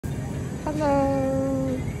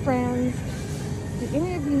Hello, friends. Do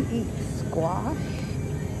any of you eat squash?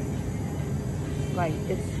 Like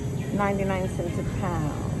it's 99 cents a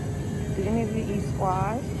pound. Do any of you eat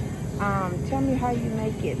squash? Tell me how you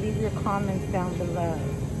make it. Leave your comments down below.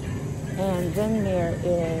 And then there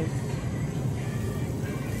is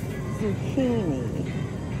zucchini.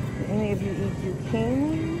 Do any of you eat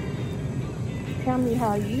zucchini? Tell me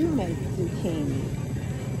how you make zucchini.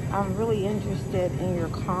 I'm really interested in your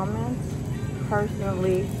comments.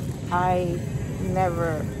 Personally, I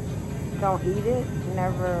don't eat it,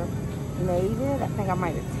 never made it. I think I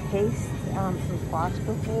might have tasted some squash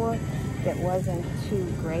before that wasn't too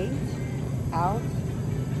great out.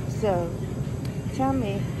 So tell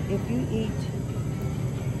me if you eat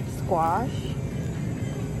squash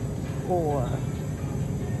or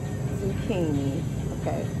zucchini,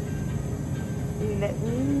 okay? Let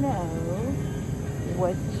me know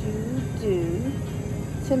what you do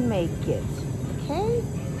to make it, okay?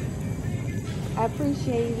 I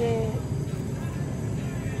appreciate it.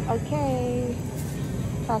 Okay,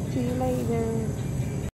 talk to you later.